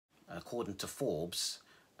according to Forbes,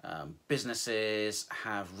 businesses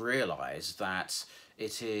have realized that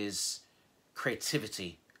it is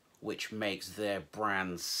creativity which makes their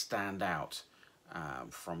brands stand out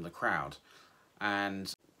from the crowd,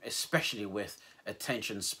 and especially with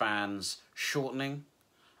attention spans shortening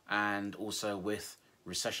and also with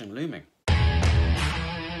recession looming.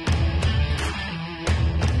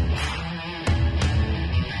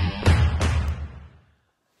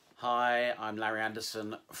 Hi, I'm Larry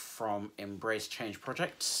Anderson from Embrace Change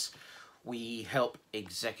Projects. We help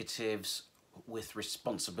executives with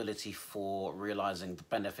responsibility for realizing the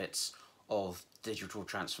benefits of digital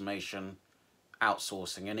transformation,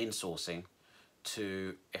 outsourcing and insourcing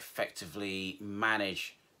to effectively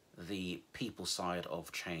manage the people side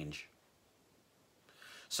of change.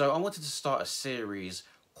 So I wanted to start a series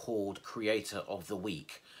called Creator of the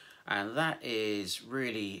Week, and that is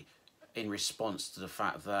really in response to the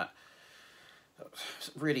fact that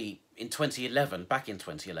really back in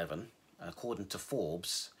 2011, according to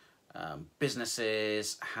Forbes,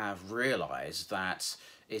 businesses have realized that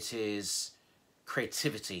it is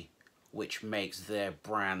creativity which makes their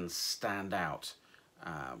brands stand out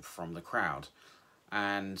from the crowd,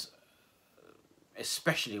 and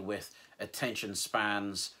especially with attention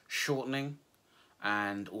spans shortening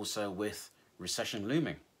and also with recession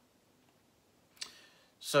looming.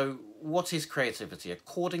 So what is creativity?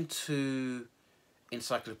 According to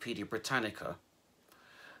Encyclopedia Britannica,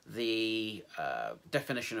 the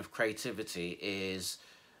definition of creativity is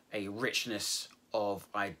a richness of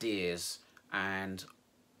ideas and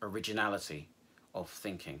originality of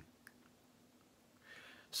thinking.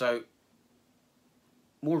 So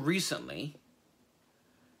more recently,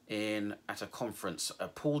 at a conference,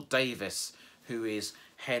 Paul Davis, who is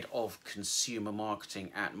head of consumer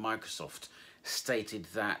marketing at Microsoft, stated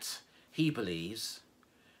that he believes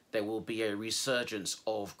there will be a resurgence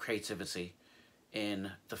of creativity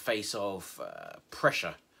in the face of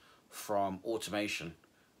pressure from automation,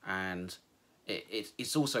 and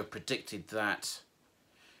it's also predicted that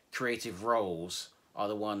creative roles are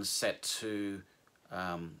the ones set to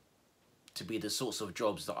be the sorts of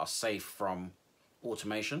jobs that are safe from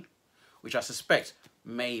automation, which I suspect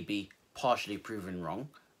may be partially proven wrong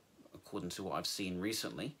according to what I've seen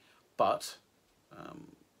recently, but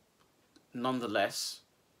nonetheless,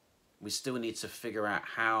 we still need to figure out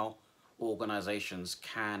how organizations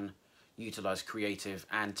can utilize creative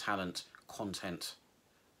and talent content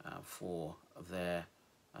for their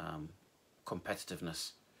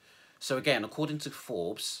competitiveness. So again, according to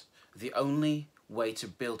Forbes, the only way to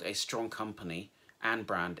build a strong company and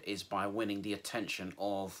brand is by winning the attention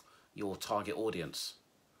of your target audience.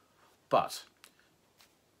 But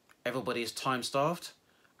everybody is time starved,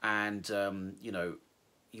 and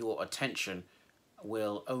your attention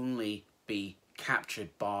will only be captured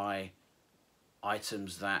by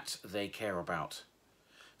items that they care about.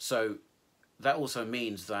 So that also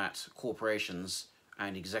means that corporations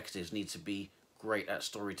and executives need to be great at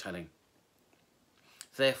storytelling.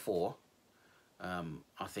 Therefore,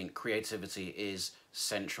 I think creativity is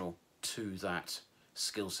central to that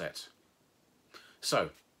skill set. So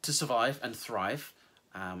to survive and thrive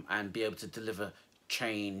and be able to deliver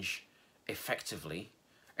change effectively,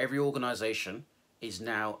 every organization is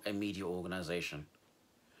now a media organization,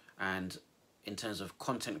 and in terms of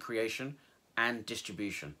content creation and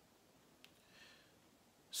distribution.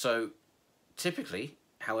 So typically,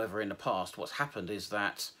 however, in the past, what's happened is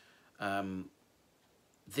that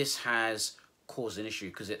this has caused an issue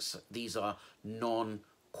because these are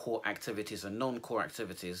non-core activities, and non-core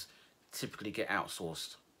activities typically get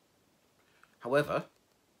outsourced. However,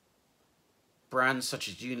 brands such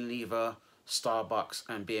as Unilever, Starbucks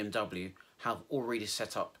and BMW have already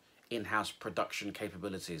set up in-house production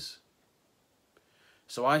capabilities.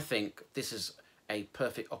 So I think this is a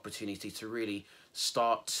perfect opportunity to really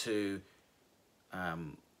start to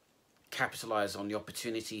capitalize on the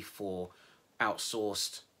opportunity for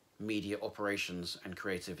outsourced media operations and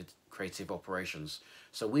creative operations.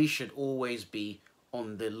 So we should always be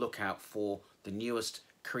on the lookout for the newest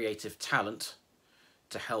creative talent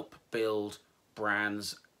to help build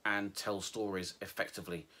brands and tell stories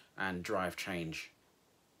effectively and drive change.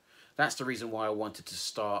 That's the reason why I wanted to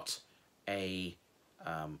start a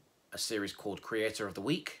series called Creator of the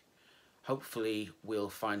Week. Hopefully we'll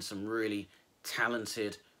find some really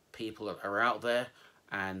talented people that are out there,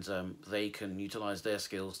 and they can utilize their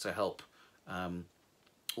skills to help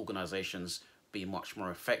organizations be much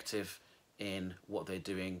more effective in what they're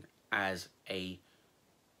doing as a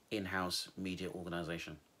in-house media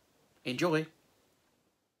organization. Enjoy!